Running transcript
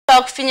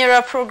talk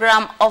funeral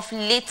program of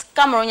late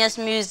Cameroonian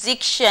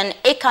musician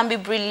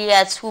Ekambi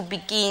Brilliant, who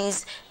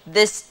begins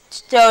this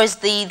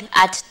Thursday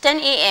at 10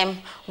 a.m.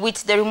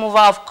 with the removal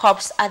of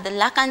corpse at the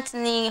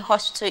Lakantini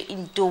Hospital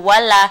in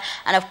Douala,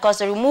 and of course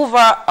the removal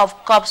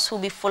of corpse will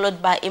be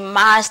followed by a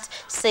mass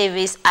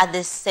service at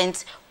the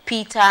St.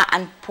 Peter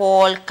and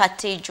Paul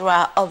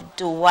Cathedral of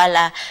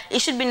Douala. It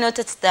should be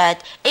noted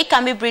that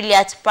Ekambi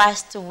Brilliant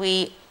passed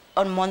away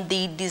on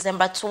Monday,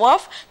 December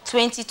 12,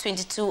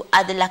 2022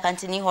 at the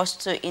Lakantini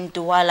Hospital in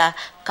Douala,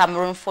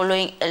 Cameroon,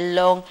 following a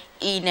long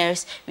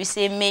illness. We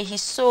say may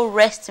his soul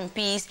rest in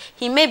peace.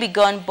 He may be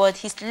gone, but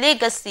his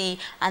legacy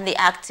and the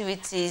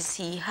activities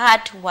he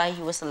had while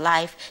he was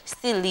alive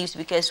still lives,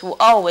 because we'll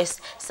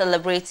always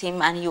celebrate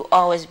him and he'll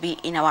always be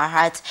in our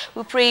hearts.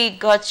 We pray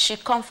God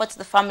should comfort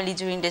the family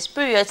during this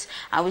period,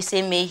 and we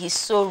say may his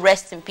soul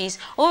rest in peace.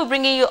 We'll be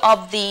bringing you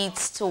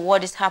updates to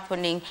what is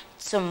happening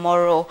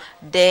tomorrow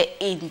there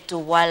in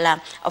Douala.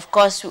 Of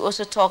course, we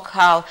also talk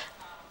how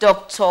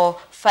Dr.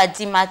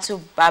 Fadimatu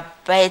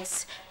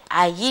Babette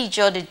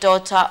Ahidjo, the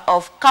daughter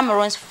of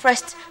Cameroon's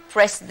first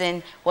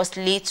president, was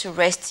laid to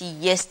rest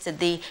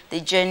yesterday.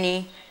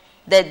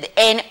 The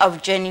end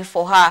of journey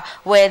for her,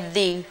 where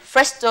the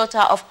first daughter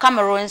of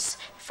Cameroon's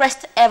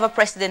first ever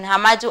president,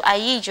 Hamadou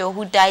Ahidjo,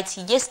 who died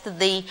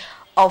yesterday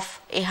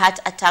of a heart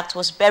attack,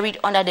 was buried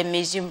under the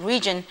museum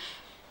region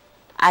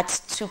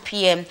at 2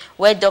 p.m.,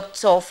 where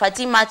Dr.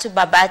 Fatimatu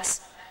Babette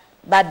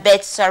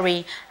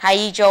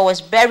Ahidjo was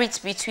buried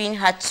between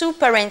her two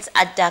parents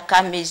at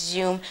Dakar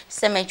Museum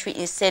Cemetery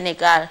in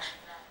Senegal.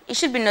 It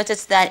should be noted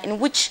that in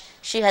which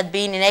she had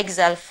been in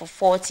exile for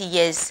 40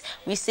 years.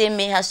 We say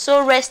may her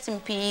soul rest in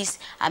peace,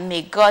 and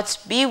may God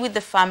be with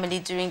the family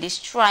during these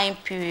trying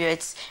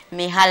periods.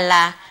 May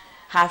Allah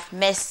have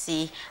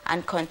mercy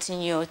and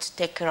continue to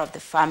take care of the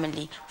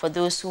family for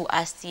those who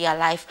are still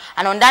alive.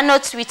 And on that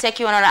note, we take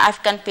you on our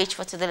African page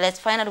for today. Let's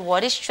find out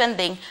what is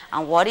trending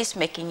and what is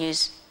making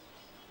news.